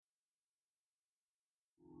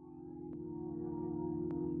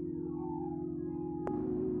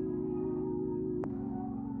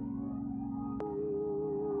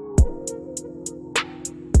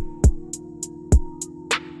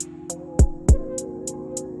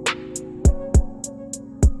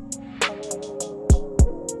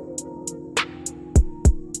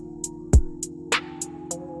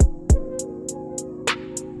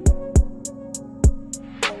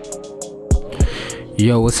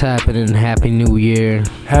Yo, what's happening? Happy New Year.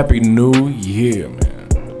 Happy New Year,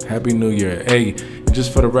 man. Happy New Year. Hey,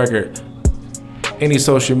 just for the record, any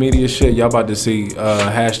social media shit, y'all about to see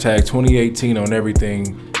hashtag 2018 on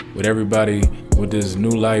everything with everybody with this new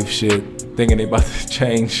life shit, thinking they about to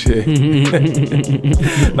change shit.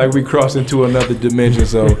 Like we crossed into another dimension,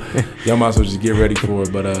 so y'all might as well just get ready for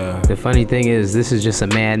it. But the funny thing is, this is just a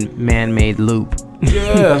man-made loop.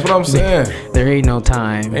 Yeah, that's what I'm saying. There ain't no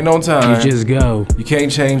time. Ain't no time. You just go. You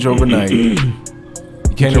can't change overnight. You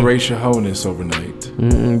can't erase your wholeness overnight.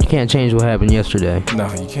 You can't change what happened yesterday. No,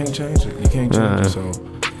 you can't change it. You can't change it. So,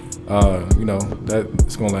 you know,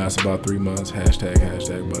 it's gonna last about 3 months.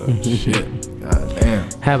 Hashtag. But shit, god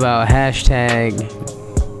damn. How about hashtag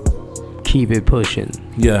keep it pushing?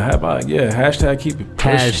 Yeah. How about hashtag keep it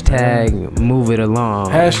pushing. Hashtag man. Move it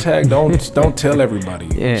along. Hashtag don't tell everybody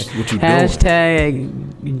what you doing.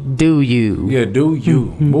 Hashtag do you. Yeah, do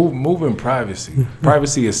you move in privacy.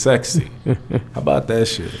 Privacy is sexy. How about that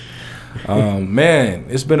shit? Man,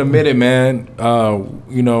 it's been a minute, man.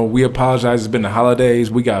 You know, we apologize. It's been the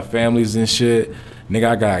holidays. We got families and shit.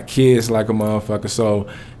 Nigga, I got kids like a motherfucker. So,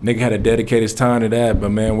 nigga had to dedicate his time to that.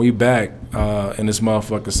 But, man, we back in this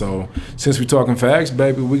motherfucker. So, since we talking facts,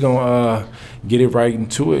 baby, we gonna get it right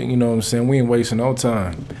into it. You know what I'm saying? We ain't wasting no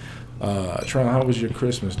time. Tron, how was your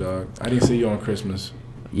Christmas, dog? I didn't see you on Christmas.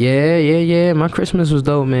 Yeah. My Christmas was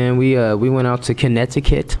dope, man. We went out to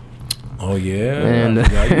Connecticut. Oh yeah, and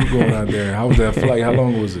you going out there? How was that flight? How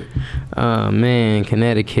long was it? Man,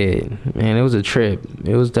 Connecticut. Man, it was a trip.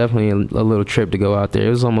 It was definitely a little trip to go out there.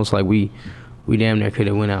 It was almost like we damn near could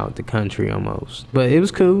have went out the country almost. But it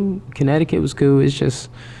was cool. Connecticut was cool. It's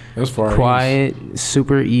just It was far quiet,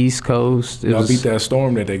 super East Coast. Y'all beat that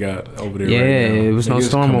storm that they got over there. Yeah, right now. it was no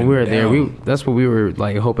storm when we were there. Down. That's what we were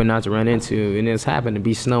like hoping not to run into, and it's happened to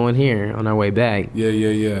be snowing here on our way back.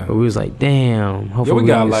 Yeah. But we was like, damn. Hopefully we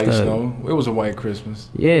got don't light get stuck. snow. It was a white Christmas.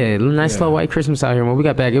 Yeah, nice slow white Christmas out here. When we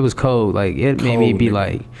got back, it was cold. Like it made me be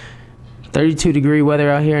like 32-degree weather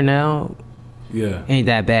out here now. Yeah. Ain't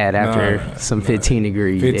that bad after some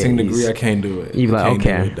 15-degree 15 days. degree, I can't do it. You be like,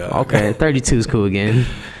 okay, 32 is cool again.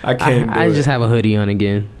 I can't do it. I just have a hoodie on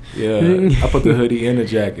again. Yeah, I put the hoodie in the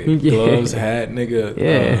jacket. Gloves, hat,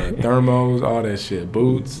 nigga, thermos, all that shit.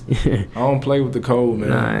 Boots. I don't play with the cold,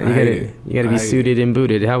 man. Nah, you gotta be suited and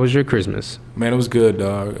booted. How was your Christmas? Man, it was good,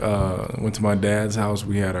 dog. Went to my dad's house.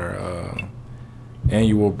 We had our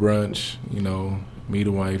annual brunch, you know, me,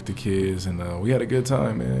 the wife, the kids, and we had a good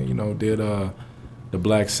time, man. You know, did the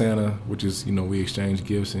Black Santa, which is, you know, we exchange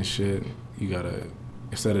gifts and shit. You gotta,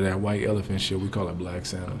 instead of that white elephant shit, we call it Black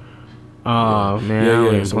Santa. Oh,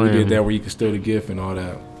 man. Yeah. So we did that where you could steal the gift and all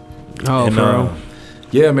that. Oh, and, bro.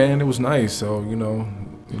 Yeah, man, it was nice. So, you know,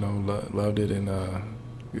 loved it, and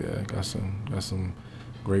got some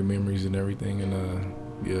great memories and everything. And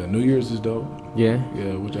New Year's is dope. Yeah.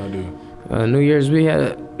 What y'all do? New Year's we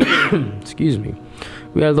had excuse me.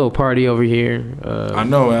 We had a little party over here. I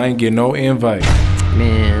know, I ain't get no invite.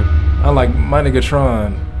 Man. I like my nigga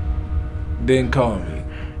Tron didn't call me.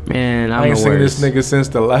 Man, I ain't seen this nigga since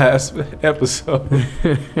the last episode.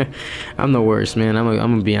 I'm the worst, man. I'm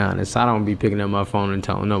gonna be honest. I don't be picking up my phone and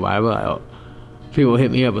telling nobody. But like, people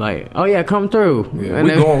hit me up like, "Oh yeah, come through." Yeah,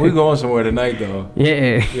 we going somewhere tonight though.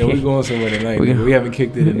 Yeah, we going somewhere tonight. We haven't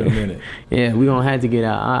kicked it in a minute. Yeah, we gonna have to get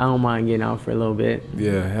out. I don't mind getting out for a little bit.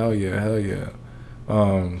 Yeah, hell yeah.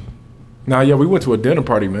 We went to a dinner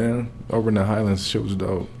party, man, over in the Highlands. Shit was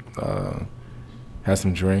dope. Had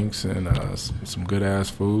some drinks and some good ass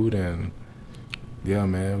food, and yeah,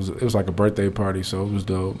 man, it was like a birthday party, so it was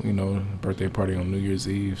dope. You know, birthday party on New Year's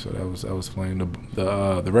Eve, so that was fun.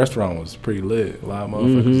 The restaurant was pretty lit. A lot of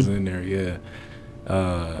motherfuckers in there. Yeah,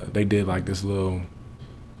 they did like this little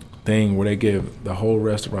thing where they give the whole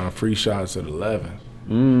restaurant free shots at 11.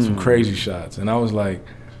 Some crazy shots, and I was like,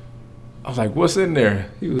 what's in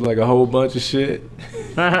there? He was like, a whole bunch of shit.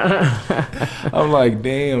 I'm like,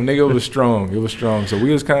 damn, nigga, it was strong. So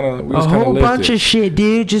we was kind of a whole bunch of shit,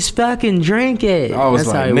 dude. Just fucking drink it. I was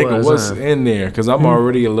like, nigga, what's in there? Because I'm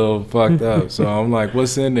already a little fucked up. So I'm like,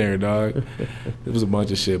 what's in there, dog? It was a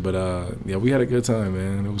bunch of shit. But, we had a good time,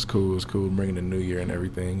 man. It was cool. It was cool bringing the new year and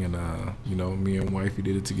everything. And, you know, me and wifey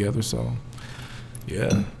did it together. So,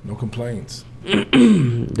 yeah, no complaints.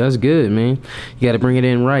 That's good, man. You got to bring it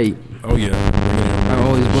in right. Oh yeah. I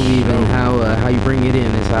always believe in how you bring it in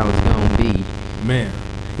is how it's gonna be. Man.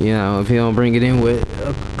 You know, if you don't bring it in with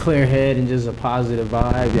a clear head and just a positive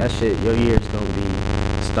vibe, that shit, your year's gonna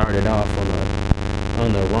be started off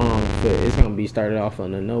on the wrong foot. It's gonna be started off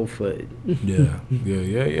on the no foot. Yeah.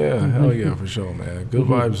 Hell yeah, for sure, man. Good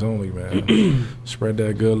vibes only, man. Spread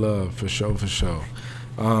that good love for sure.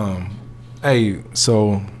 Hey,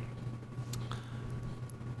 so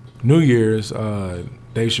New Year's,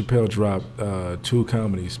 Dave Chappelle dropped 2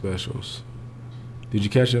 comedy specials. Did you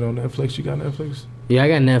catch it on Netflix? You got Netflix? Yeah, I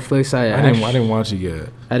got Netflix. I didn't watch it yet.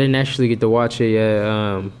 I didn't actually get to watch it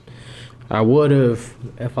yet. I would have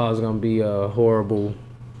if I was gonna be a horrible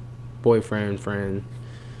boyfriend friend,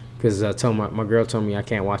 because I told my girl told me I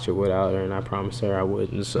can't watch it without her, and I promised her I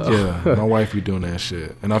wouldn't. So Yeah, my wife be doing that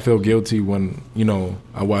shit, and I feel guilty when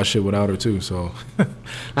I watch shit without her too. So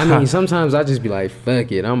I mean, sometimes I just be like, fuck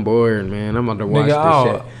it, I'm bored, man. I'm about to watch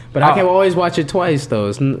this shit. But I can always watch it twice though.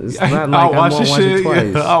 It's not like I won't watch it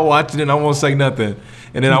twice. I'll watch it and I won't say nothing,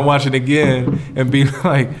 and then I watch it again and be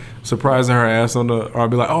like surprising her ass or I'll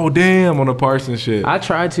be like, oh damn, on the parts and shit. I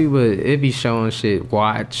try to, but it be showing shit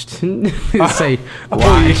watched. Say Oh,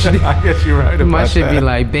 watched. yeah, I guess you're right about My shit that. be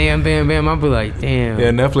like bam, bam, bam. I'll be like, damn. Yeah,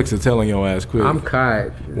 Netflix is telling your ass quick. I'm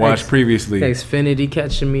caught. Watch previously. Xfinity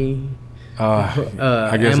catching me.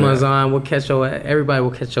 I guess Amazon will catch your ass. Everybody will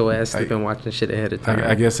catch your ass sleeping watching shit ahead of time.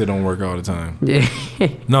 I guess it don't work all the time. Yeah.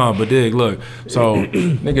 No, but dig, look. So,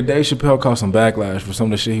 nigga, Dave Chappelle caught some backlash for some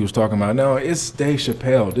of the shit he was talking about. No, it's Dave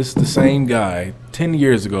Chappelle. This is the same guy 10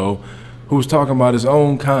 years ago who was talking about his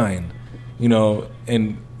own kind,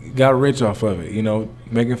 and got rich off of it,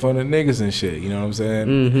 making fun of niggas and shit, you know what I'm saying?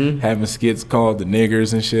 Mm-hmm. Having skits called the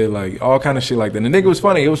niggers and shit, like all kind of shit like that. And the nigga was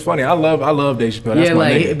funny. It was funny. I love Dave Chappelle. That's Yeah,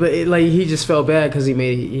 my like, nigga. but he just felt bad because he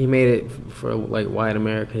made it for like white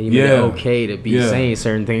America. He made it okay to be saying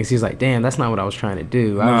certain things. He's like, damn, that's not what I was trying to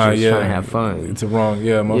do. I was just trying to have fun. It's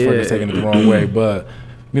motherfuckers taking it the wrong way. But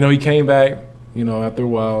he came back, after a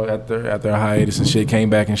while, after a hiatus and shit, came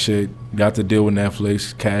back and shit, got to deal with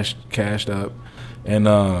Netflix, cashed up, and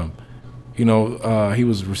he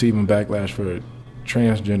was receiving backlash for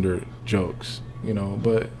transgender jokes.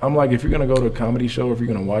 But I'm like, if you're gonna go to a comedy show, if you're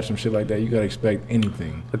gonna watch some shit like that, you gotta expect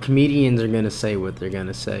anything. The comedians are gonna say what they're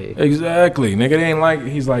gonna say. Exactly, nigga. They ain't like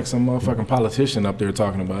he's like some motherfucking politician up there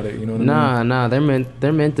talking about it. You know what I mean? Nah.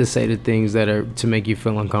 They're meant to say the things that are to make you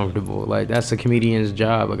feel uncomfortable. Like that's a comedian's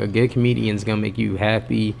job. Like a good comedian's gonna make you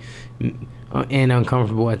happy and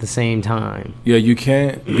uncomfortable at the same time. Yeah, you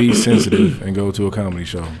can't be sensitive and go to a comedy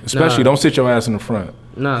show. Especially don't sit your ass in the front.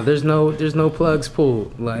 Nah, there's no plugs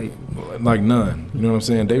pulled. Like none. You know what I'm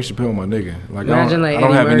saying? Dave Chappelle, my nigga. Like imagine I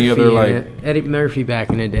don't have any other like Eddie Murphy back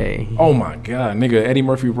in the day. Oh my god, nigga, Eddie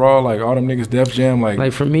Murphy Raw, like all them niggas Def Jam,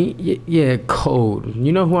 like for me, yeah, cold.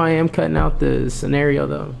 You know who I am cutting out the scenario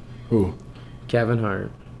though? Who? Kevin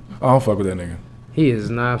Hart. I don't fuck with that nigga. He is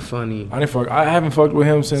not funny. I haven't fucked with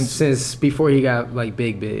him since before he got like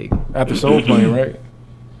big. After Soul Plane, right?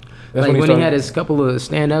 That's like when he had his couple of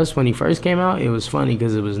stand-ups when he first came out, it was funny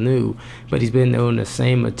because it was new. But he's been doing the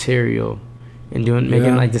same material and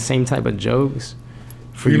making like the same type of jokes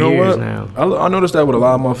for years now. I noticed that with a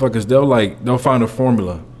lot of motherfuckers, they'll find a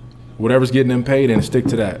formula, whatever's getting them paid, and stick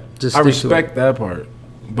to that. I respect that part,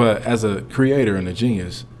 but as a creator and a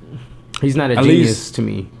genius, he's not a genius to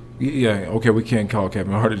me. Yeah, okay, we can't call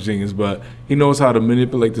Kevin Hart a genius, but he knows how to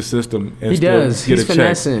manipulate the system and he still does. get He's a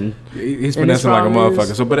finessing. check. He's finessing like a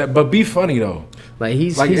motherfucker. So, but be funny though. Like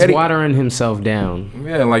he's Eddie, watering himself down.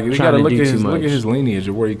 Yeah, like you gotta look at his lineage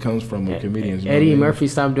of where he comes from with comedians. Eddie Murphy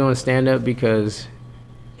stopped doing stand up because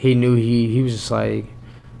he knew he was just like,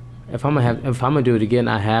 if I'm gonna do it again,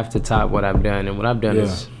 I have to top what I've done, and what I've done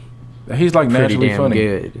is. He's like naturally damn funny.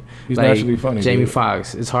 Good. He's like, naturally funny. Jamie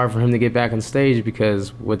Foxx. It's hard for him to get back on stage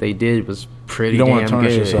because what they did was pretty damn good. You don't want to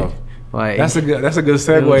tarnish yourself. Like that's a good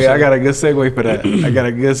segue. I got a good segue for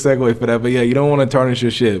that. But yeah, you don't want to tarnish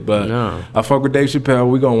your shit. But no. I fuck with Dave Chappelle.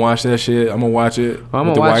 We gonna watch that shit. I'm gonna watch it. I'm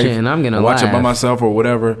gonna watch it and I'm gonna watch it by myself or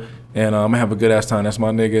whatever. And I'm gonna have a good ass time. That's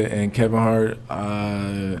my nigga. And Kevin Hart.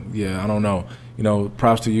 I don't know.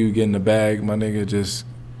 Props to you getting the bag, my nigga. Just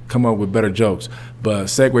come up with better jokes. But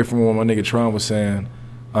segue from what my nigga Tron was saying,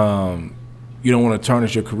 you don't want to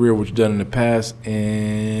tarnish your career, what you've done in the past,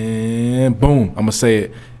 and boom, I'm gonna say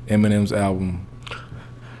it, Eminem's album.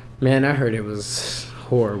 Man, I heard it was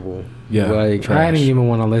horrible. Yeah, like trash. I didn't even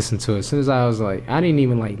want to listen to it. As soon as I was like, I didn't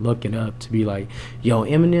even like look it up to be like, yo,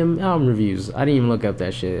 Eminem album reviews. I didn't even look up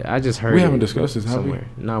that shit. I just heard. We haven't discussed this, have somewhere.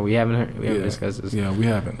 we? No, we haven't. We haven't discussed this. Yeah, we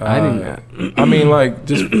haven't. I didn't. I mean, like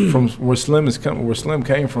just from where Slim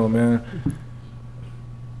came from, man.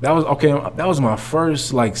 That was okay. That was my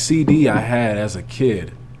first like CD I had as a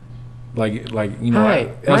kid. Like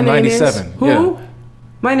Hi, that was '97. Who? Yeah.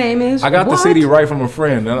 My name is. I got what? the CD right from a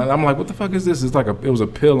friend, and I'm like, "What the fuck is this?" It's like it was a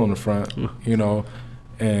pill on the front, and it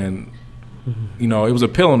was a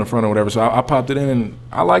pill on the front or whatever. So I popped it in, and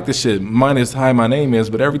I like the shit. Minus "Hi, my name is,"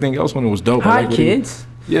 but everything else when it was dope. Hi, kids.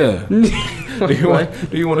 Yeah.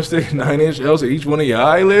 Do you want to stick 9-inch L's at each one of your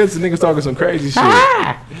eyelids? The niggas talking some crazy shit.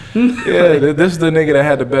 Yeah, this is the nigga that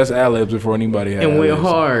had the best ad-libs before anybody had. And went ad-libs.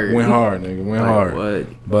 hard. Went hard, nigga. Went hard. What?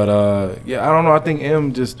 But yeah, I don't know. I think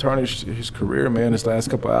M just tarnished his career, man. His last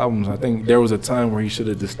couple albums. I think there was a time where he should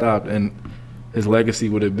have just stopped, and his legacy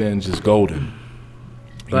would have been just golden.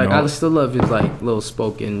 Like, I still love his, like, little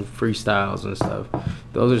spoken freestyles and stuff.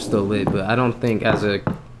 Those are still lit, but I don't think as a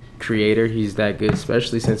creator he's that good,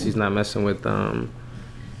 especially since he's not messing with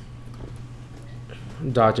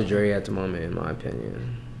Dr. Dre at the moment, in my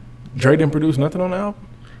opinion. Dre didn't produce nothing on the album?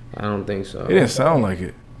 I don't think so. It didn't sound like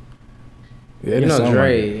it. Yeah, you know,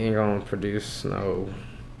 Dre like ain't gonna produce no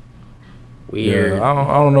weird. Yeah,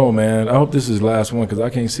 I don't know, man. I hope this is his last one because I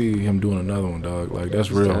can't see him doing another one, dog. Like,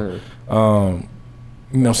 that's real.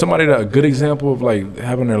 You know, somebody that a good example of like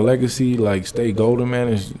having their legacy like stay golden, man,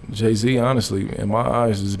 is Jay-Z. Honestly, in my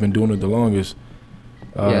eyes, has been doing it the longest.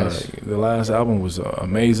 Yes. The last album was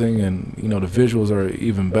amazing, and you know the visuals are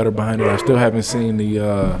even better behind it. I still haven't seen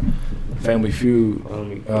the Family Feud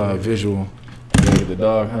visual. Yeah, with the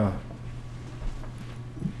dog, huh?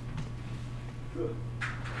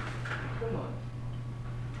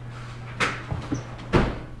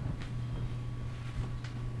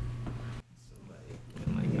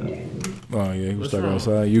 Oh yeah, he was stuck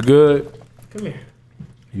outside. You good? Come here.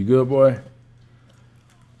 You good, boy?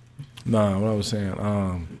 Nah, what I was saying.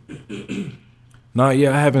 Nah,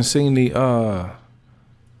 yeah, I haven't seen the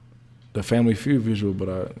Family Feud visual, but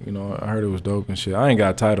I heard it was dope and shit. I ain't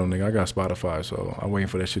got Tidal, nigga. I got Spotify, so I'm waiting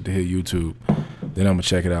for that shit to hit YouTube. Then I'm gonna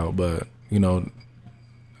check it out. But you know,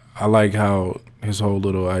 I like how his whole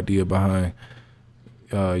little idea behind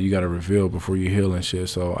you gotta reveal before you heal and shit.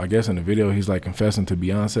 So I guess in the video he's like confessing to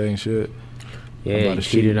Beyonce and shit. Yeah, he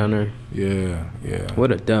cheated on her. Yeah.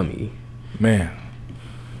 What a dummy. Man.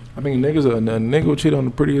 I mean, a nigga will cheat on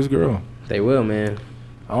the prettiest girl. They will, man.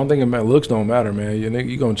 I don't think looks don't matter, man.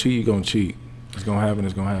 You gonna cheat, you gonna cheat. It's gonna happen,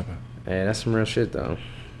 it's gonna happen. Hey, that's some real shit, though.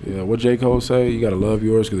 Yeah, what J. Cole say, you gotta love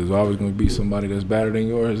yours because there's always gonna be somebody that's better than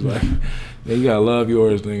yours. Like, yeah, you gotta love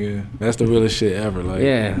yours, nigga. That's the realest shit ever. Like,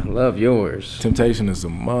 yeah, love yours. Temptation is a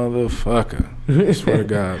motherfucker. I swear to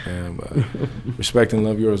God, man. But respect and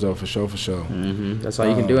love yours, though, for sure. Mm-hmm. That's all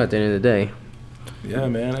you can do at the end of the day. Yeah,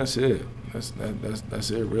 man, that's it. That's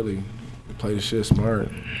it, really. Play the shit smart.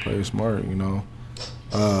 Play it smart, you know.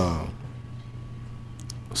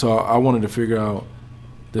 So I wanted to figure out,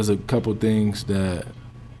 there's a couple things that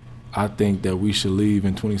I think that we should leave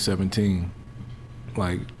in 2017.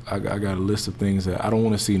 Like, I got a list of things that I don't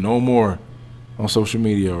want to see no more on social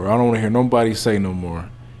media, or I don't want to hear nobody say no more.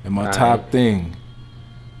 And my top thing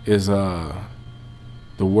is the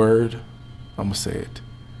word, I'm going to say it.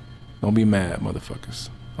 Don't be mad, motherfuckers.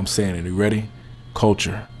 I'm saying it. You ready?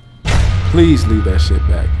 Culture. Please leave that shit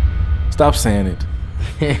back. Stop saying it.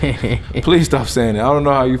 Please stop saying it. I don't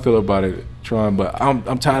know how you feel about it, Tron, but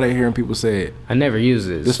I'm tired of hearing people say it. I never use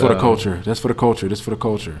it. This for the culture. That's for the culture. This for the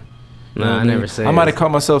culture. No, I never say it. I might have caught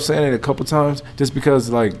myself saying it a couple times just because,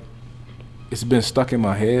 like, it's been stuck in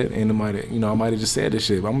my head, and I might have just said this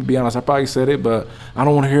shit. But I'm gonna be honest, I probably said it, but I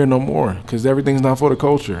don't want to hear it no more because everything's not for the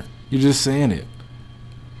culture. You're just saying it.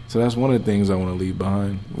 So that's one of the things I want to leave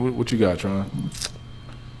behind. What you got, Tron?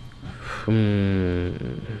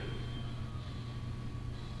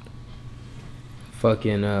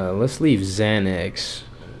 Fucking, let's leave Xanax.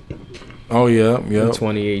 Oh, yeah. In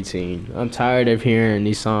 2018. I'm tired of hearing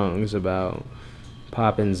these songs about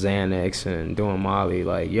popping Xanax and doing Molly.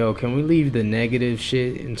 Like, yo, can we leave the negative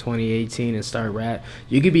shit in 2018 and start rap?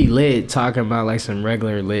 You could be lit talking about like some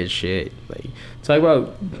regular lit shit. Like, talk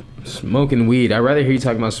about smoking weed. I'd rather hear you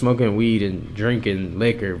talking about smoking weed and drinking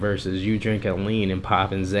liquor versus you drinking lean and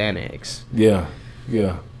popping Xanax. Yeah.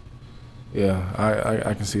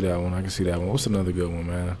 I can see that one. What's another good one,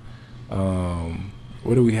 man?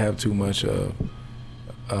 What do we have too much of?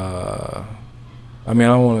 I mean,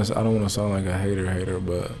 I don't want to sound like a hater,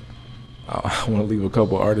 but I want to leave a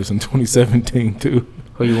couple artists in 2017 too.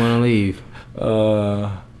 Who you want to leave?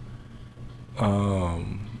 All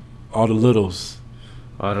the littles.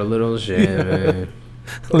 All the littles, yeah, man.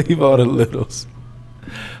 Leave all the littles.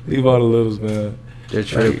 Leave all the littles, man. They're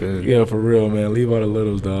tripping. Like, yeah, for real, man. Leave all the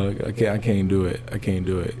littles, dog. I can't do it. Hey,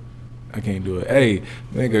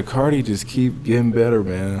 nigga, Cardi just keep getting better,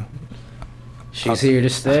 man. She's here to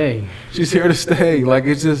stay. She's here to stay. Like,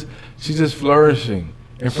 she's just flourishing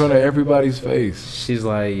in front of everybody's face. She's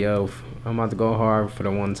like, yo, I'm about to go hard for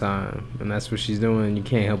the one time. And that's what she's doing. You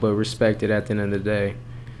can't help but respect it at the end of the day.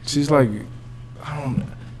 She's like,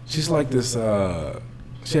 she's like this,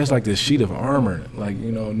 she has like this sheet of armor. Like,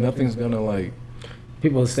 you know, nothing's gonna like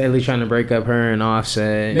People steadily trying to break up her and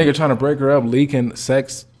Offset. Nigga trying to break her up, leaking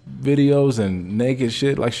sex videos and naked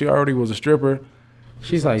shit. Like she already was a stripper.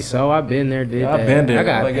 She's like, so I've been there, did that. I've been there. I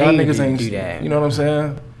got like paid y'all niggas to ain't do that. You know what I'm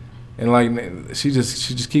saying? And like she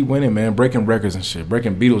just keep winning, man. Breaking records and shit.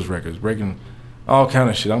 Breaking Beatles records. Breaking all kind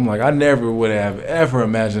of shit. I'm like, I never would have ever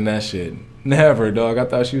imagined that shit. Never, dog. I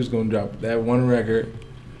thought she was gonna drop that one record.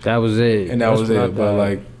 That was it. And that That's was what I it. But thought.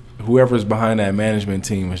 like whoever's behind that management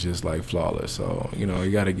team is just like flawless. So, you know, you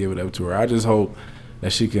gotta give it up to her. I just hope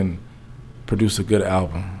that she can produce a good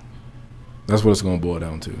album. That's what it's gonna boil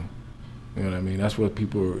down to. You know what I mean? That's what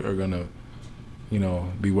people are gonna, you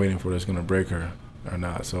know, be waiting for. That's gonna break her or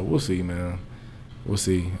not. So we'll see, man. We'll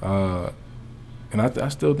see. And I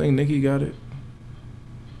still think Nicki got it.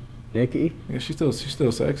 Nicki? Yeah, she's still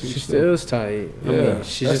sexy. She still is tight. I Yeah, mean,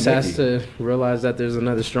 she that's just has to realize that there's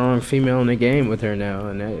another strong female in the game with her now,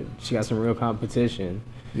 and that she got some real competition.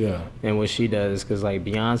 Yeah. And what she does, because like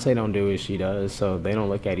Beyonce don't do what she does, so they don't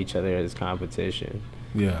look at each other as competition.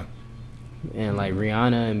 Yeah. And like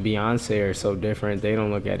Rihanna and Beyonce are so different, they don't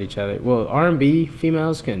look at each other. Well, R&B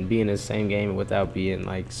females can be in the same game without being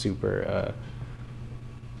like super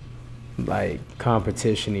like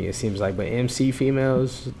competition-y, it seems like. But MC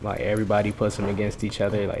females, like everybody puts them against each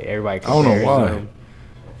other, like everybody I don't know compares why. them.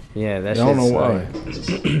 Yeah, that's I don't know why.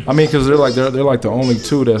 I mean, because they're like the only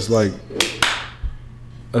two that's like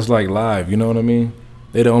live. You know what I mean?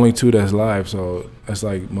 They're the only two that's live, so it's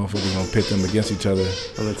like motherfuckers gonna pit them against each other.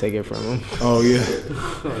 I'm gonna take it from them. Oh yeah.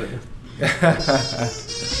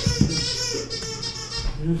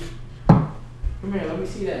 Come here, let me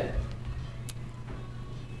see that.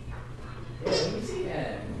 Yeah, let me see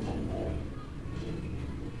that.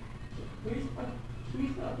 Who's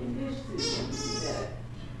fucking dishes? Let me see that.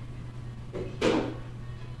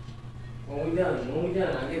 When we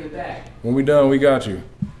done, I'll give it back. When we done, we got you.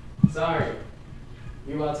 Sorry.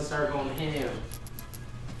 You're about to start going ham.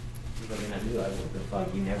 But then I'd be like, what the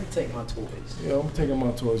fuck? You never take my toys. Yeah, I'm taking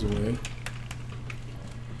my toys away.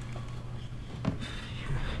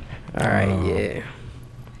 Alright, yeah.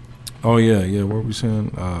 Oh yeah. What were we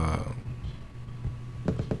saying?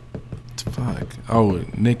 Fuck. Oh,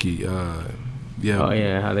 Nicki. Yeah. Oh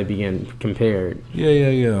yeah, how they began compared.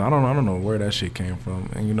 Yeah. I don't know where that shit came from,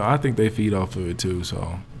 and you know I think they feed off of it too.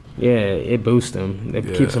 So. Yeah, it boosts them. It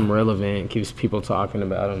Yeah. keeps them relevant. Keeps people talking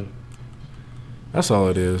about them. That's all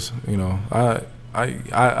it is. You know, I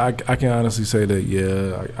can honestly say that.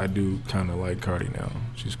 Yeah, I do kind of like Cardi now.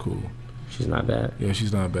 She's cool. She's not bad. Yeah,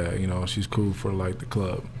 she's not bad. You know, she's cool for like the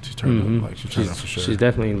club. She's turned up. Like she's turned up for sure. She's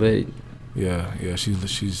definitely lit. Yeah.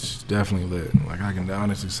 She's definitely lit. Like I can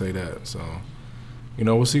honestly say that. So, you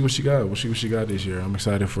know, we'll see what she got. We'll see what she got this year. I'm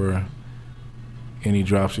excited for any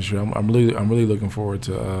drops this year. I'm really looking forward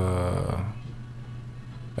to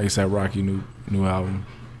ASAP Rocky new album.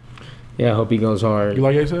 Yeah, I hope he goes hard. You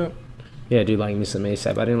like ASAP? Yeah, I do like me some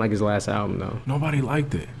ASAP. I didn't like his last album though, Nobody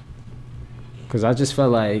liked it. because I just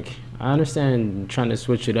felt like, I understand trying to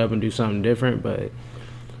switch it up and do something different, but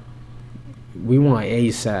we want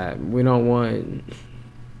ASAP. We don't want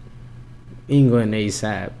England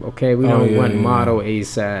ASAP. Okay, we don't want model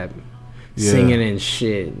ASAP. Yeah. Singing and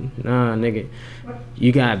shit. Nah, nigga.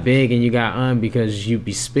 You got big and you got because you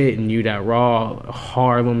be spitting you that raw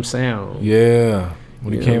Harlem sound. Yeah.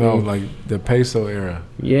 When he You came know out what I with like the peso era.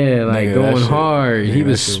 Yeah, like Nigga, that going shit- hard. nigga, He that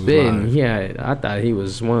was shit was spitting. live. Yeah, I thought he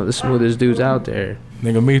was one of the smoothest dudes out there.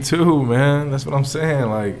 Nigga, me too, man. That's what I'm saying.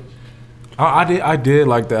 Like, I did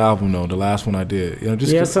like the album though. The last one I did. You know,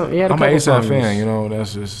 just Yeah, 'cause so he had a I'm an couple ASAP songs. fan. You know,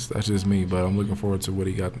 that's just me. But I'm looking forward to what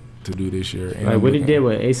he got to do this year. And Like I'm what he looking- did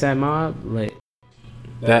with ASAP Mob, like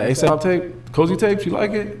that ASAP tape, Cozy Tapes. You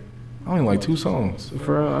like it? I only like 2 songs.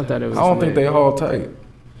 for real, I thought it was. I don't think lit. they all tight.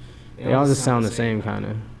 They all just sound the same kind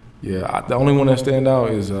of. Yeah, the only one that stand out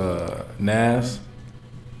is Nas,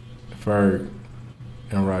 Ferg,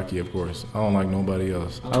 and Rocky, of course. I don't like nobody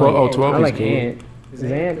else. 12 I is like cool. Ant. Is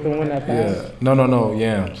Ant the one that passed? Yeah, no,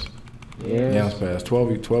 Yams. Yeah. Yams passed.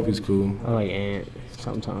 12 is cool. I like Ant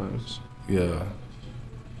sometimes. Yeah.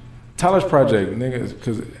 Tyler's project, niggas,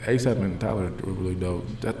 because ASAP and Tyler were really dope.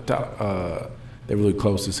 They're really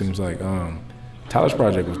close, it seems like. Tyler's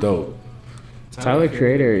project was dope. Tyler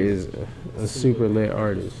Creator is a super lit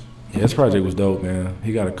artist. Yeah, his project was dope, man.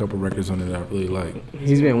 He got a couple records on it that I really like.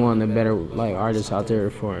 He's been one of the better like artists out there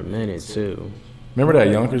for a minute too. Remember that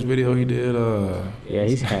Yonkers video he did? Yeah,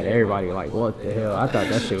 he's had everybody like, what the hell? I thought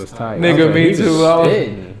that shit was tight. I was Nigga, like, me he was too. I was,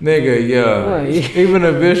 spitting. nigga, yeah. Like- Even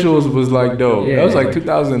the visuals was like dope. Yeah. That was like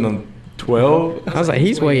 2012. I was like,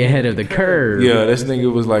 he's way ahead of the curve. Yeah, this nigga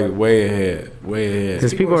was like way ahead.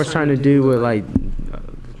 Because people are trying to do what like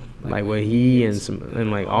like what he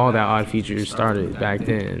and like all that Odd Future started back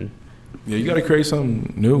then. Yeah, you gotta create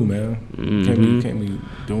something new, man. Can't be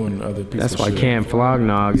doing other people's That's why shit. Camp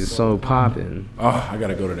Flognog is so popping. Oh, I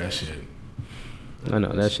gotta go to that shit. I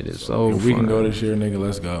know that shit is so If fun. we can go this year, nigga,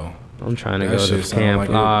 let's go. I'm trying to That go shit to sound Camp like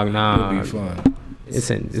Flognog. it'll be fun.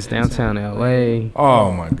 It's downtown LA.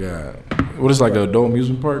 Oh my god. What is like an adult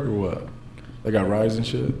amusement park or what? They got rides and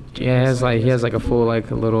shit. Yeah, he has like a full a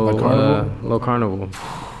little Like carnival? little carnival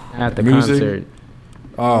at the Music? concert.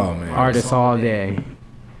 Oh man. Artists all day.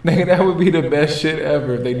 Nigga, that would be the best shit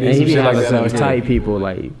ever if they did And he some be shit like having that some out tight here. people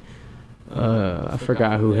like I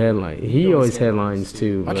forgot who headline. He always headlines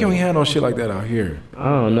too. Why but- can't we have no shit like that out here? I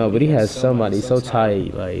don't know, but he has somebody so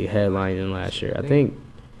tight like headlining last year.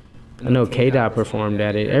 I know K-Dot performed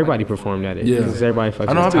at it. Everybody performed at it. Yeah. Because everybody fucks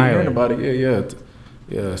I know with I've been hearing Tyler. about it.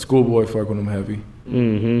 Yeah. Schoolboy fuck with him heavy.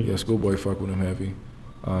 Mm-hmm. Yeah, Schoolboy fuck with him heavy.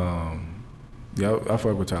 Yeah, I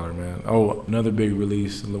fuck with Tyler, man. Oh, another big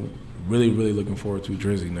release. Really looking forward to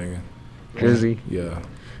Drizzy, nigga. Drizzy. Yeah.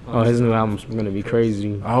 Oh, his new album's gonna be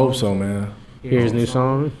crazy. I hope so, man. Hear his new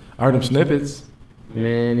song. I heard them snippets.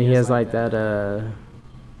 Man, he has like that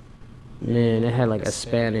man, it had like a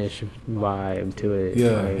Spanish vibe to it.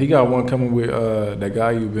 Yeah, like, he got one coming with that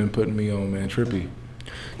guy you've been putting me on, man, Trippy.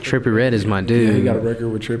 Trippie Redd is my dude. Yeah, he got a record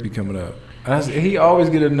with Trippy coming up. He always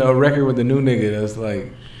get a record with the new nigga that's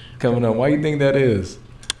like coming up. Why you think that is?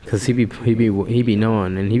 Cause he be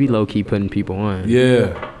knowing and he be low key putting people on.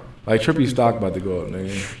 Yeah, like Trippy's stock about to go up, nigga.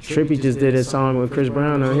 Trippie just did a song with Chris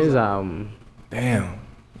Brown on his album. Damn.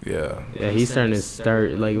 Yeah. Yeah, he's starting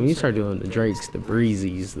to like when you start doing the Drakes, the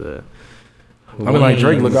Breezes, the. I mean, like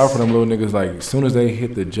Drake, look Waynes. out for them little niggas. Like as soon as they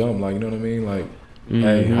hit the jump, like you know what I mean. Like,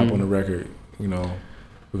 hey, Mhm. hop on the record. You know,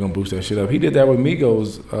 we're gonna boost that shit up. He did that with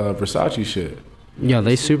Migos, Versace shit. Yeah,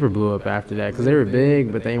 they super blew up after that because they were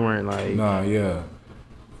big, but they weren't like Nah, yeah,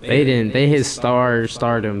 they hit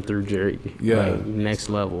stardom through Drake. Yeah. like, next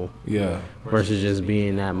level yeah. versus just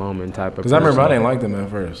being that moment type of. Because I remember I person. didn't like them at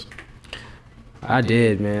first. I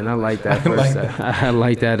did, man. I like that I like first. I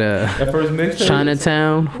like that. That first mixtape.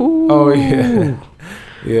 Chinatown. Whoo. Oh yeah,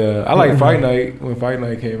 yeah. I like Fight Night when Fight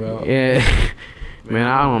Night came out. Yeah. Man,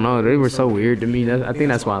 I don't know. They were so weird to me. I think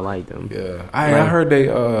that's why I liked them. Yeah, I heard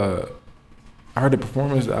I heard the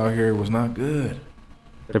performance out here was not good.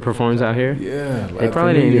 The performance out here. Yeah, They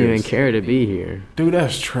probably didn't even care to be here. Dude,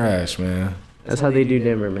 that's trash, man. That's how they do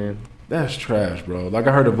Denver, man. That's trash, bro. Like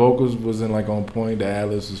I heard the vocals wasn't like on point. The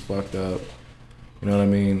ad-libs was fucked up. You know what I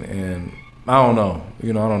mean? And I don't know.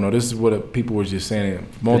 I don't know. This is what people were just saying.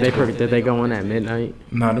 Did they go on at midnight?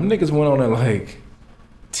 Nah, them niggas went on at like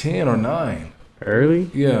 10 or 9. Early?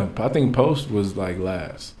 Yeah, I think Post was like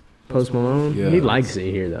last. Post Malone? Yeah. He likes it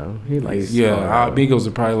here, though. He likes Yeah, our Migos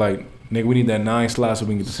are probably like, nigga, we need that 9 slot so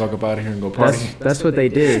we can get the fuck up out of here and go party. That's what they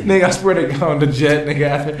did. Nigga, I swear they got on the jet, nigga,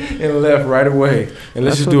 after, and left right away. And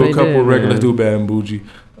let's That's just what do a they couple did, of records. man. Let's do Bad and Bougie.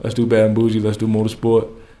 Let's do Bad and Bougie. Let's do Motorsport.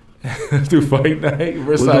 Let's do Fight Night.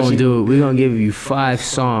 Versace. We're gonna give you 5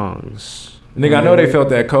 songs. Nigga, I know they felt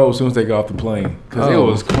that cold as soon as they got off the plane. Because it Oh.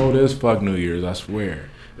 was cold as fuck New Year's, I swear.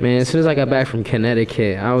 Man, as soon as I got back from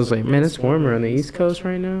Connecticut, I was like, man, it's warmer on the East Coast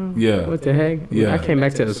right now. Yeah. What the heck? Yeah. I came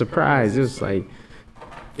back to a surprise. It was like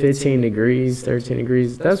 15 degrees, 13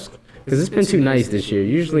 degrees. That's because it's been too nice this year.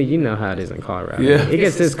 Usually, you know how it is in Colorado. Yeah. It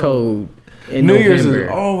gets this cold in New Year's November.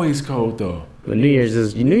 is always cold, though. But New Year's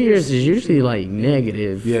is usually like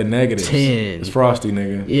negative. Yeah, negative. 10. It's frosty,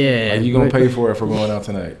 nigga. Yeah. Like, you gonna pay for it for going out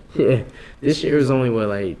tonight. Yeah. This year was only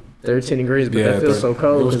like 13 degrees, but Yeah, that feels so it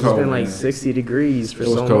cold was because it's cold, been like man. 60 degrees for It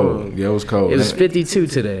was so cold. long. Yeah, it was cold. It was 52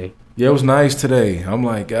 today. Yeah, it was nice today. I'm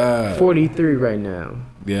like, God. 43 right now.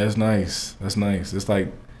 Yeah, it's nice. That's nice. It's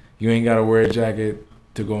like you ain't gotta wear a jacket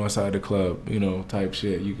to go inside the club, type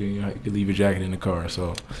shit. You can leave your jacket in the car.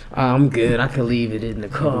 So I'm good. I can leave it in the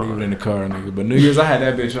leave it in car. the car, nigga. But New Year's, I had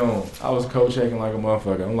that bitch on. I was cold checking like a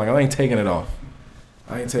motherfucker. I'm like, I ain't taking it off.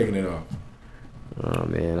 I ain't taking it off. Oh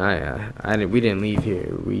man, we didn't leave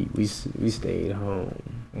here. We stayed home.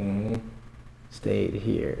 Mm-hmm. Stayed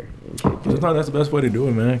here. And kicked it. Sometimes that's the best way to do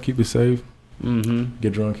it, man. Keep it safe. Mhm.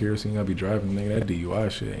 Get drunk here, so you gotta be driving, nigga. That DUI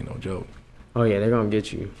shit ain't no joke. Oh yeah, they're gonna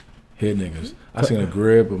get you. Hit niggas. I seen a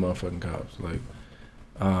grip of motherfucking cops, like,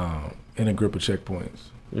 in a grip of checkpoints.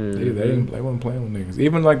 Mhm. They wasn't playing with niggas.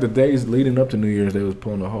 Even like the days leading up to New Year's, they was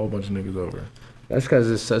pulling a whole bunch of niggas over. That's because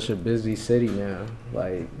it's such a busy city now.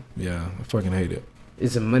 Like Yeah, I fucking hate it.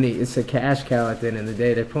 it's a cash cow at the end of the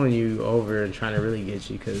day. They're pulling you over and trying to really get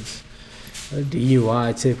you because a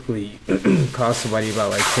DUI typically costs somebody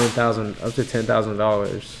about like up to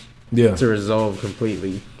 $10,000 Yeah, to resolve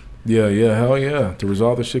completely. yeah, hell yeah. To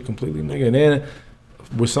resolve the shit completely, nigga. And then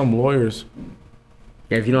with some lawyers,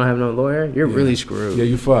 Yeah, if you don't have no lawyer, you're Yeah. really screwed. Yeah,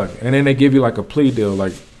 you fuck. And then they give you like a plea deal.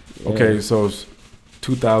 Like, Yeah. okay, so it's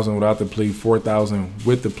 2,000 without the plea, 4,000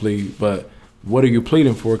 with the plea. But what are you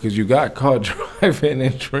pleading for? Because you got caught driving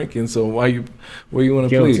and drinking. So why you want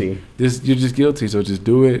to Guilty. plead? You're just guilty. So just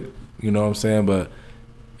do it. You know what I'm saying? But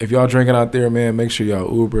if y'all drinking out there, man, make sure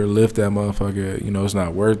y'all Uber, Lyft that motherfucker. You know, it's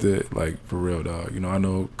not worth it. Like, for real, dog. You know, I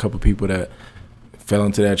know a couple people that fell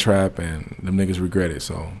into that trap and them niggas regret it.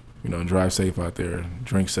 So, you know, drive safe out there.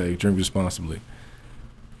 Drink safe. Drink responsibly.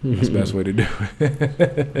 That's the best way to do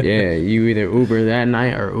it. Yeah, you either Uber that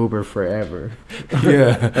night or Uber forever.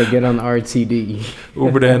 Yeah. Or get on the RTD.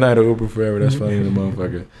 Uber that night or Uber forever. That's funny in the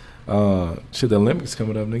motherfucker. Shit, the Olympics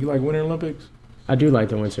coming up, nigga. You like Winter Olympics? I do like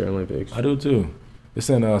the Winter Olympics. I do too. It's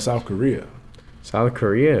in South Korea. South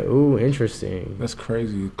Korea. Ooh, interesting. That's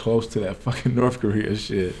crazy. Close to that fucking North Korea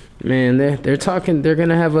shit. Man, they're talking. They're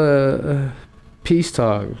gonna have a peace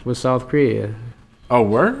talk with South Korea. Oh,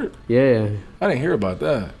 word? Yeah, I didn't hear about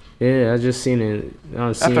that. yeah. I just seen it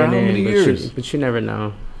on CNN. After how many years? But you never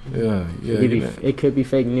know. Yeah, yeah. It could be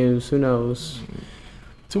fake news. Who knows?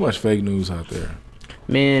 Too much fake news out there.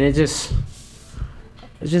 Man, it's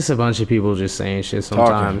just a bunch of people just saying shit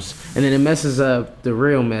sometimes, and then it messes up the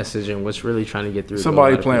real message and what's really trying to get through.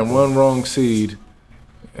 Somebody planting one wrong seed,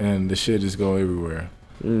 and the shit just go everywhere.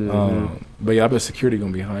 Mm-hmm. But yeah, I bet security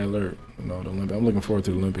gonna be high alert. You know, the Olympics. I'm looking forward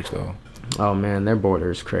to the Olympics though. Oh man, their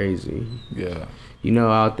border is crazy. Yeah. You know,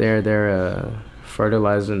 out there they're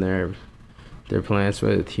fertilizing their plants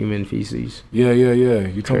with human feces. Yeah.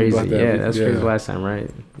 You told me Crazy. about that. Yeah, that's crazy last time, right?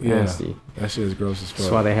 Yeah. Nasty. That shit is gross as fuck.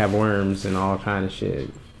 That's why they have worms and all kind of shit.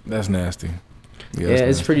 That's nasty. Yeah, that's it's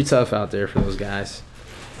nasty. pretty tough out there for those guys.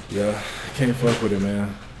 Yeah, can't fuck with it,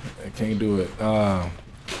 man. I can't do it.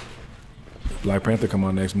 Black Panther come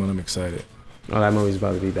on next month. I'm excited. Oh, that movie's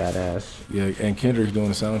about to be badass. Yeah, and Kendrick's doing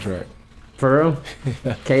the soundtrack. For real?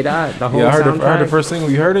 K-Dot, the whole Yeah, I heard soundtrack? the first single.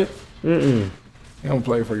 You heard it? Mm-mm. I'm gonna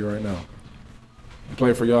play it for you right now. I'll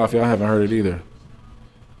play it for y'all if y'all haven't heard it either.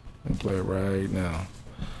 I'm gonna play it right now.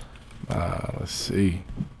 Let's see.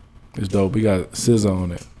 It's dope. We got SZA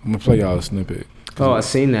on it. I'm gonna play y'all a snippet. Oh, I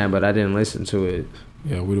seen that, but I didn't listen to it.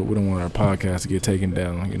 Yeah, we don't want our podcast to get taken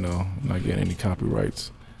down. You know, not getting any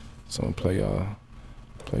copyrights. So I'm gonna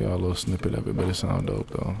play y'all a little snippet of it, but it sound dope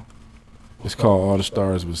though. It's called All the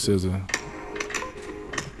Stars with SZA.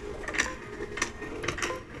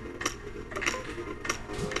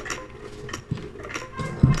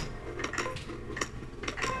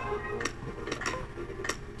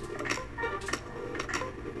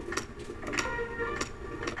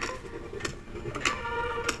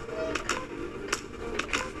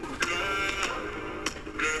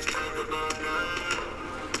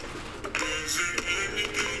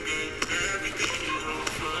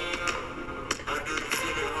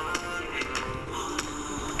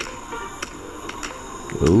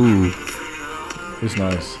 Ooh. It's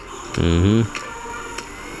nice. Mm-hmm.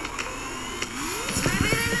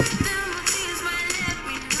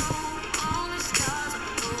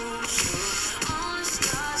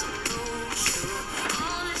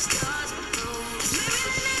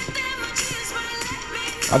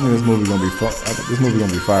 I think this movie gonna be fun. I think this movie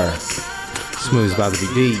gonna be fire. This movie's about to be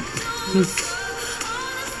deep.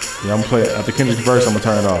 Yeah, I'm gonna play it. After Kendrick's verse, I'm gonna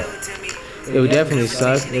turn it off. It would definitely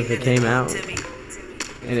suck if it came out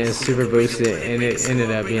and it's super boosted and it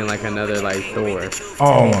ended up being like another like Thor.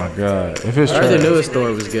 Oh my god. If it's I heard the trash. newest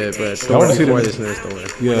Thor was good, but I Thor wanna see before the- this newest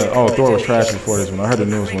Thor. Yeah, oh, Thor was trash before this one. I heard the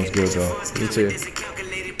newest one's good though. Me too.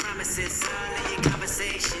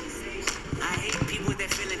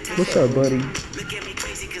 What's up, buddy? Look at me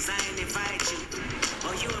crazy cause I ain't invite you.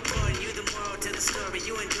 Oh, you important, you the moral to the story.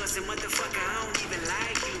 You endorsing, motherfucker, I don't even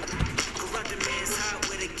like you. Corrupt a man's heart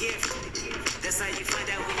with a gift. That's how you find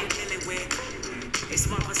out who you're dealing with. A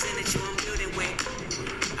small percentage you I'm building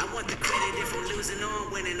with. I want the credit if I'm losing or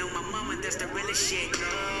I'm winning. On my mama, that's the realest shit.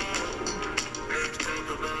 Let's talk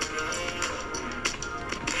about love.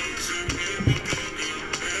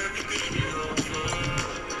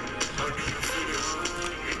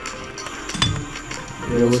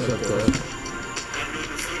 Yeah, what's up, bro?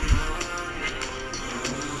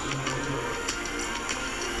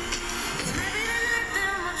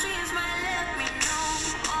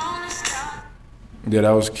 Yeah,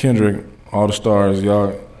 that was Kendrick. All the Stars.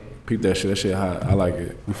 Y'all peep that shit. That shit hot. I like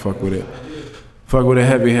it. We fuck with it. Fuck with it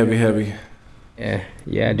heavy.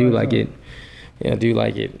 Yeah, I do like it. Yeah, I do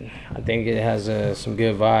like it. I think it has some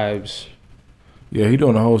good vibes. Yeah, he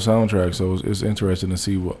doing the whole soundtrack, so it's interesting to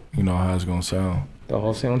see what how it's gonna sound. The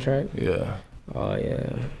whole soundtrack? Yeah, Oh,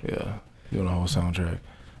 yeah. doing the whole soundtrack.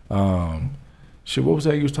 Shit, what was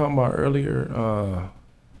that you was talking about earlier?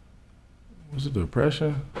 Was it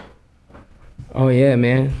depression? Oh yeah,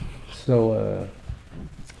 man. So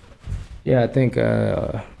yeah, I think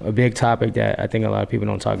a big topic that I think a lot of people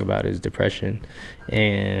don't talk about is depression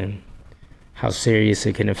and how serious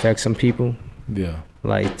it can affect some people. Yeah.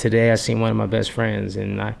 Like today, I seen one of my best friends,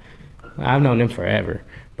 and I've known him forever,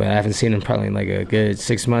 but I haven't seen him probably in like a good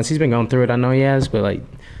 6 months. He's been going through it, I know he has, but like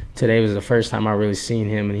today was the first time I really seen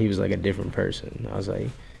him, and he was like a different person. I was like,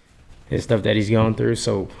 his stuff that he's going through.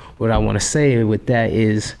 So what I want to say with that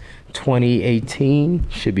is 2018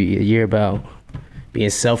 should be a year about being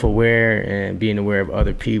self-aware and being aware of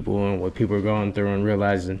other people and what people are going through, and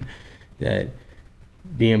realizing that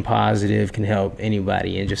being positive can help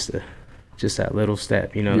anybody in just that little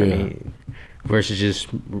step, you know what I mean? Versus just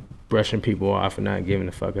brushing people off and not giving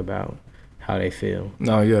a fuck about how they feel.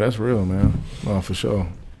 No, yeah, that's real, man. No, for sure.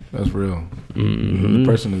 That's real. Mm-hmm.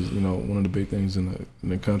 Depression is, one of the big things in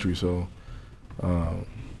the country. So,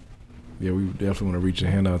 yeah, we definitely want to reach a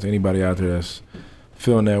hand out to anybody out there that's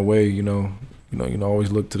feeling that way. You know,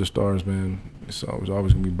 always look to the stars, man. It's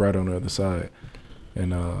always gonna be bright on the other side.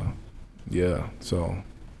 And yeah, so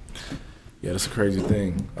yeah, that's a crazy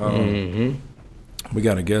thing. We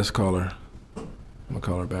got a guest caller. I'm gonna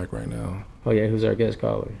call her back right now. Oh yeah, who's our guest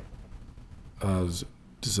caller?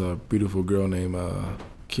 Just a beautiful girl named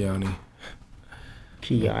Kiani.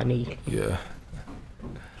 Kiani. Yeah.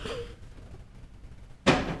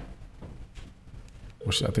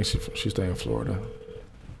 Well, I think she stay in Florida.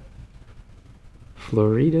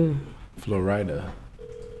 Florida? Florida.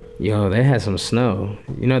 Yo, they had some snow.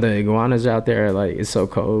 You know the iguanas out there, like, it's so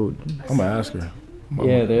cold. I'm gonna ask her.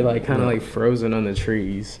 Yeah, they're like kind of like frozen on the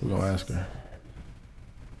trees. We're gonna ask her.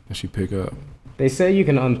 And she pick up. They say you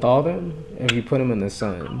can unthaw them if you put them in the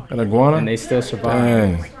sun. An iguana? And they still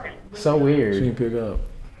survive. Dang. So weird. She didn't pick up.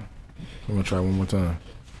 I'm gonna try one more time.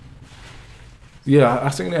 Yeah, I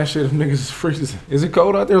seen that shit. Them niggas is freezing. Is it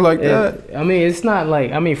cold out there like that? I mean, it's not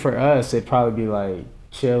like, I mean, for us, it'd probably be like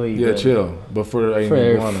chilly. Yeah, chill. But for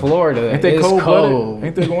iguana. Florida, ain't they it's cold?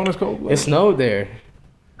 Ain't the iguanas cold? It snowed there.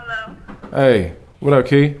 Hello. Hey, what up,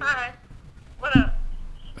 Key? Hi. What up?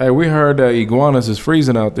 Hey, we heard that iguanas is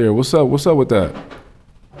freezing out there. What's up? What's up with that?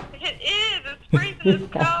 It is. It's freezing.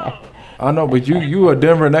 It's cold. I know, but you a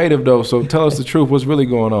Denver native though, so tell us the truth. What's really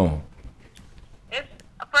going on? It's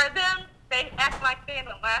for them. They act like they're in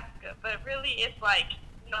Alaska, but really it's like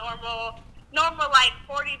normal like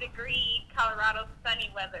 40-degree Colorado sunny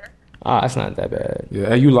weather. Oh, that's not that bad. Yeah,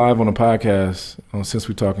 hey, you live on the podcast on Since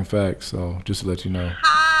We Talking Facts, so just to let you know.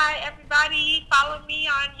 Hi, everybody. Follow me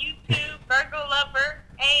on YouTube, Virgo Lover.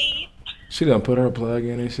 Hey. She done put her plug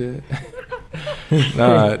in and shit.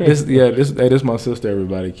 Nah, this my sister,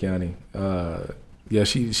 everybody, Kiani. Yeah,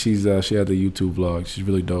 she had the YouTube vlog. She's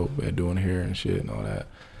really dope at doing hair and shit and all that.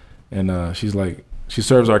 And she's like, she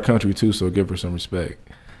serves our country too, so give her some respect.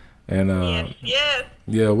 And yes.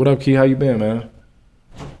 yeah, what up, Key? How you been, man?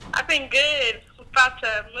 I've been good. About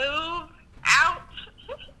to move out.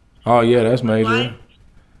 Oh yeah, that's major. What?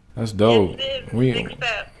 That's dope. Yes, it is. Big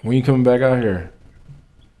step. When you coming back out here?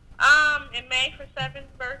 In May for 7th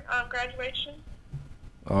for graduation.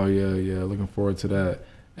 Oh yeah, looking forward to that.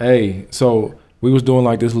 Hey, so we was doing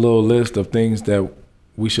like this little list of things that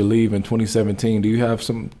we should leave in 2017. Do you have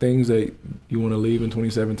some things that you want to leave in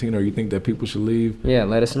 2017, or you think that people should leave? Yeah,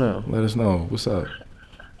 let us know. Let us know. What's up?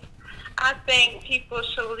 I think people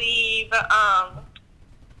should leave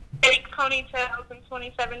fake ponytails in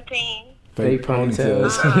 2017. Fake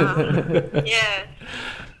ponytails. Yes.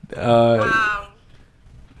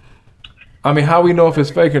 I mean, how we know if it's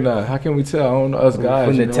fake or not? How can we tell? I don't know, us guys.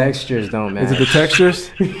 When the textures don't match. Is it the textures?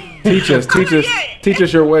 teach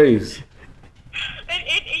us your ways.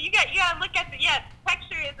 You gotta look at the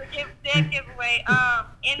texture is a dead giveaway.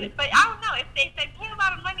 But I don't know if they pay a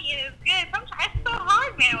lot of money and it's good. Sometimes it's so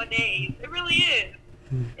hard nowadays. It really is.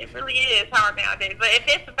 It really is hard nowadays. But if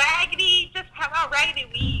it's raggedy, just have out raggedy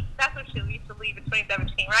weave. That's what we used to leave in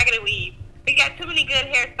 2017. Raggedy weave. We got too many good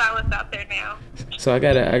hairstylists out there now. So I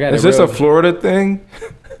got. Is this a Florida thing?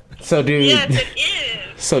 So yes, it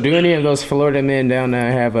is. So do any of those Florida men down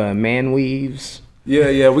there have man weaves?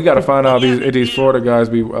 Yeah, we got to find out if these Florida guys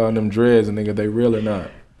be them dreads and they real or not.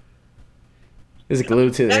 It's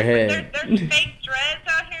glued to their head. There's fake dreads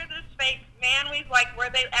out here. There's fake man weaves, like where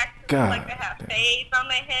they actually like to have fades on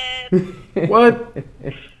their head. What?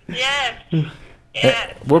 Yes.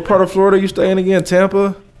 Hey, what part of Florida you staying again?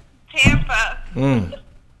 Tampa.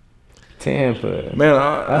 Tampa. Man,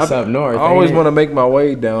 that's up north. I always want to make my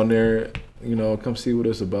way down there. You know, come see what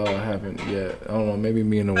it's about. I haven't yet. I don't know. Maybe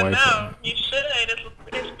me and the wife. No, you should.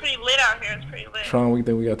 It's pretty lit out here. It's pretty lit. Tron, we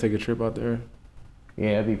think we gotta take a trip out there.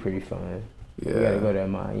 Yeah, that'd be pretty fun. We gotta go to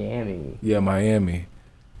Miami. Yeah, Miami.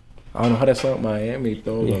 I don't know how that song Miami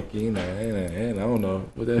throw and I don't know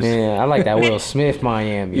what that's. Man, I like that Will Smith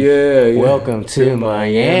Miami. Yeah. Welcome to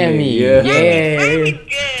Miami. Yeah. Miami's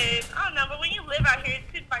good. I don't know, but when you live out here, it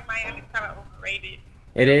seems like Miami's kind of overrated.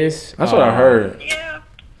 It is. That's what I heard. Yeah.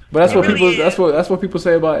 But that's It what really people. is. That's what people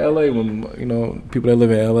say about LA when people that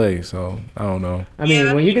live in LA. So I don't know. I mean,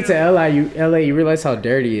 Yeah, when you get to that's LA, you realize how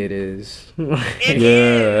dirty it is. It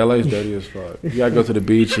Yeah, LA's dirty as fuck. You gotta go to the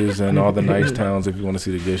beaches and all the nice towns if you want to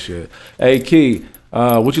see the good shit. Hey, Key,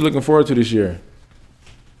 what you looking forward to this year?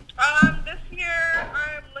 This year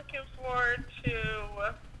I'm looking forward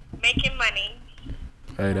to making money.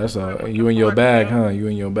 Hey, that's you in your bag, huh? You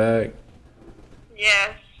in your bag.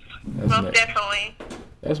 Yes, That's most nice. definitely.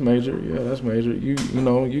 That's major. Yeah, that's major. You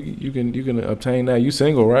can obtain that. You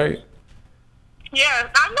single, right? Yeah,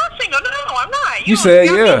 I'm not single. No, I'm not. You said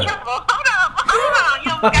got me in yeah. trouble. Hold on.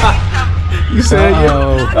 You almost got me in trouble. You said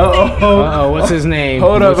yeah. Uh-oh. Uh-oh, what's his name?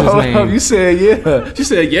 Hold up, What's his hold name? up. You said yeah. She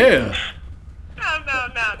said yeah. No.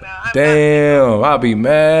 I'm Damn, I'll be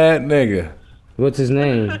mad, nigga. What's his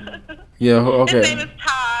name? Yeah, not. okay. His name is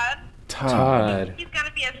Todd. Todd. He's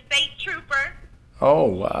gonna be a state trooper. Oh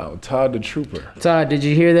wow, Todd the Trooper. Todd, did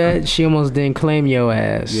you hear that? She almost didn't claim your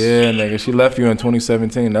ass. Yeah, nigga, she left you in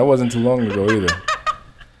 2017. That wasn't too long ago either.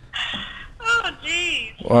 Oh,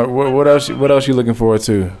 jeez. What else? What else you looking forward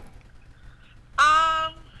to? Dang.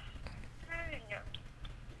 I'm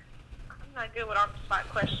not good with on-the-spot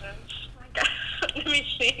questions. Let me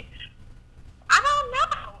see. I don't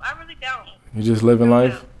know. I really don't. You just living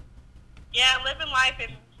life? Yeah, living life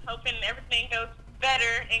and hoping everything goes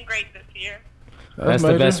better and great this year. That's the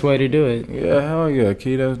major. best way to do it. Yeah, hell yeah,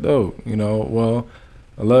 Key, that's dope. Well,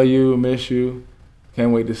 I love you, miss you.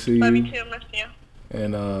 Can't wait to see Love you. you too, miss you.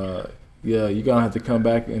 And yeah, you're gonna have to come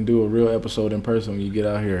back and do a real episode in person when you get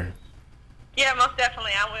out here. Yeah, most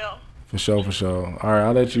definitely, I will. For sure. All right,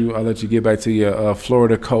 I'll let you get back to your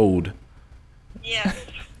Florida code. Yes.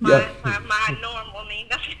 Yeah. My normal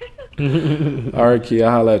me. All right, Key,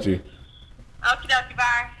 I'll holler at you. Okie dokie,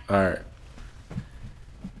 bye. All right.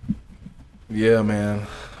 Yeah, man,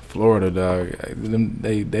 Florida, dog.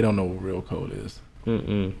 They don't know what real cold is.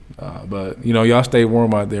 Mm-mm. But y'all stay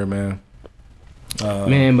warm out there, man.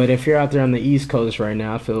 Man, but if you're out there on the East Coast right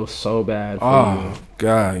now, I feel so bad for Oh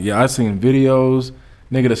God, yeah, I seen videos.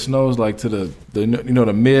 Nigga, the snow's like to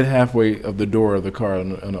the mid halfway of the door of the car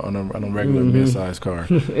on a regular mid-sized car.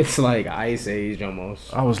 you. It's like Ice Age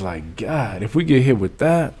almost. I was like, God, if we get hit with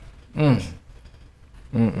that, I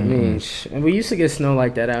mean, we used to get snow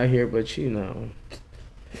like that out here, but we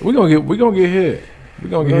gonna get hit. We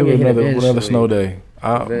gonna get hit with another eventually. snow day.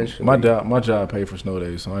 Eventually. My job paid for snow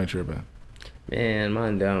days, so I ain't tripping. Man,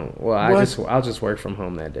 mine don't. Well, What? I'll just work from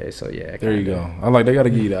home that day. So yeah. There you kinda. go. They gotta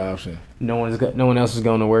give you the option. No one else is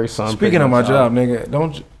going to work. So I'm Speaking pretty of my much job, off.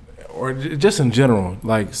 nigga, or just in general,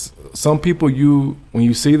 like some people, when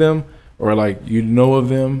you see them or like of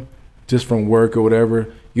them just from work or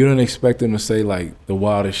whatever, you don't expect them to say like the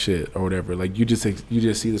wildest shit or whatever. Like you just see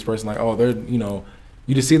this person like, oh, they're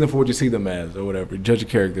you just see them for what you see them as or whatever. Judge a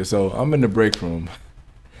character. So I'm in the break room.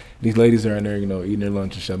 These ladies are in there, eating their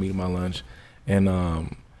lunch and shit. I'm eating my lunch, and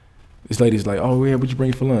this lady's like, oh yeah, what'd you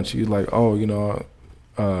bring for lunch? She's like, oh,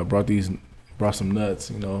 brought some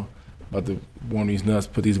nuts, about to warm these nuts,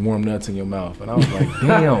 put these warm nuts in your mouth. And I was like,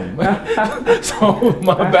 damn. So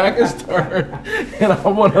my back is turned and I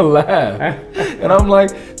want to laugh. And I'm like,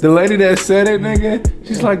 the lady that said it, nigga,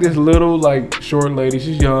 she's like this little, like, short lady.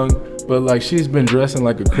 She's young, but like she's been dressing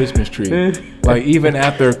like a Christmas tree. Like even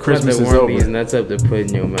after Christmas is warm these over. nuts up to put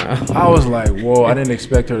in your mouth. I was like, whoa, I didn't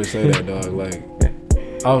expect her to say that, dog. Like,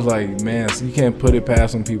 I was like, man, so you can't put it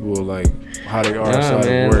past some people, like, how they are outside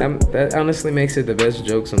of work. That honestly makes it the best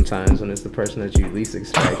joke sometimes when it's the person that you least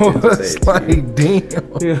expect I to say was it to like, you.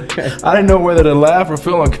 damn. I didn't know whether to laugh or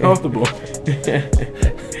feel uncomfortable.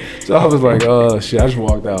 So I was like, oh, shit, I just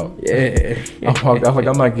walked out. Yeah. I walked out. Like,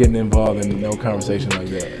 I'm not getting involved in no conversation like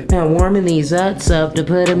that. Now warming these nuts up to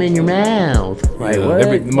put them in your mouth. Like, Yeah, what?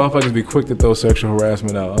 the motherfuckers be quick to throw sexual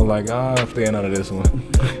harassment out. I'm like, I'm staying out of this one.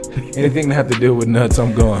 Anything that have to do with nuts,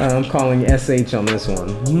 I'm gone. I'm calling SH on this one.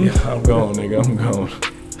 Yeah, I'm gone, nigga.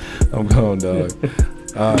 I'm gone,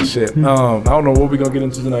 dog. Shit. I don't know what we gonna get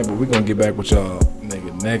into tonight, but we gonna get back with y'all,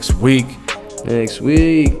 nigga, next week. Next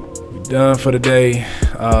week. We done for the day.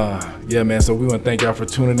 Yeah, man. So we want to thank y'all for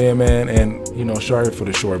tuning in, man. And sorry for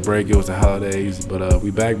the short break. It was the holidays, but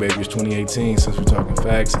we back, baby. It's 2018. Since we're talking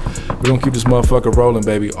facts, we're gonna keep this motherfucker rolling,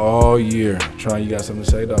 baby, all year. Trying, you got something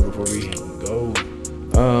to say, dog, before we go?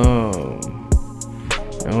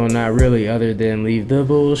 I Well, not really, other than leave the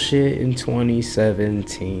bullshit in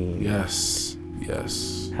 2017. Yes.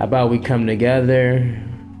 How about we come together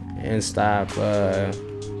and stop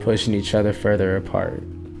pushing each other further apart?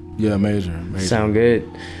 Yeah, major. Sound good?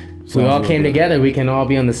 If we all came together, we can all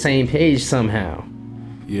be on the same page somehow.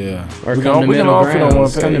 Yeah. Or we come to we can middle all fit on one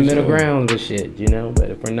grounds. Come to page, middle yeah. grounds with shit, you know? But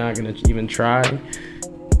if we're not going to even try,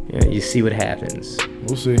 you see what happens.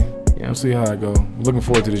 We'll see. Yeah. We'll see how it go. Looking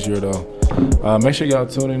forward to this year though. Make sure y'all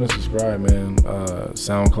tune in and subscribe, man.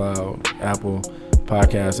 SoundCloud, Apple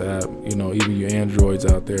Podcast app. You know, even your Androids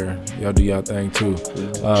out there, y'all do y'all thing too.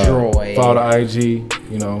 Droid. Follow the IG.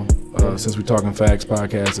 You know, since we're talking facts,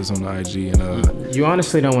 podcast is on the IG and. You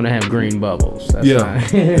honestly don't want to have green bubbles. That's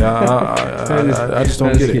Yeah, not- I just don't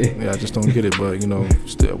I'm get just it. kidding. Yeah, I just don't get it. But you know,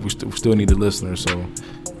 we still need the listeners, so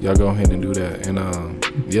y'all go ahead and do that. And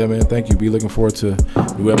yeah, man, thank you. Be looking forward to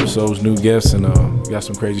new episodes, new guests, and we got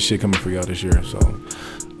some crazy shit coming for y'all this year. So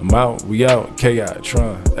I'm out. We out. K.I.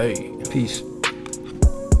 Tron. Hey. Peace.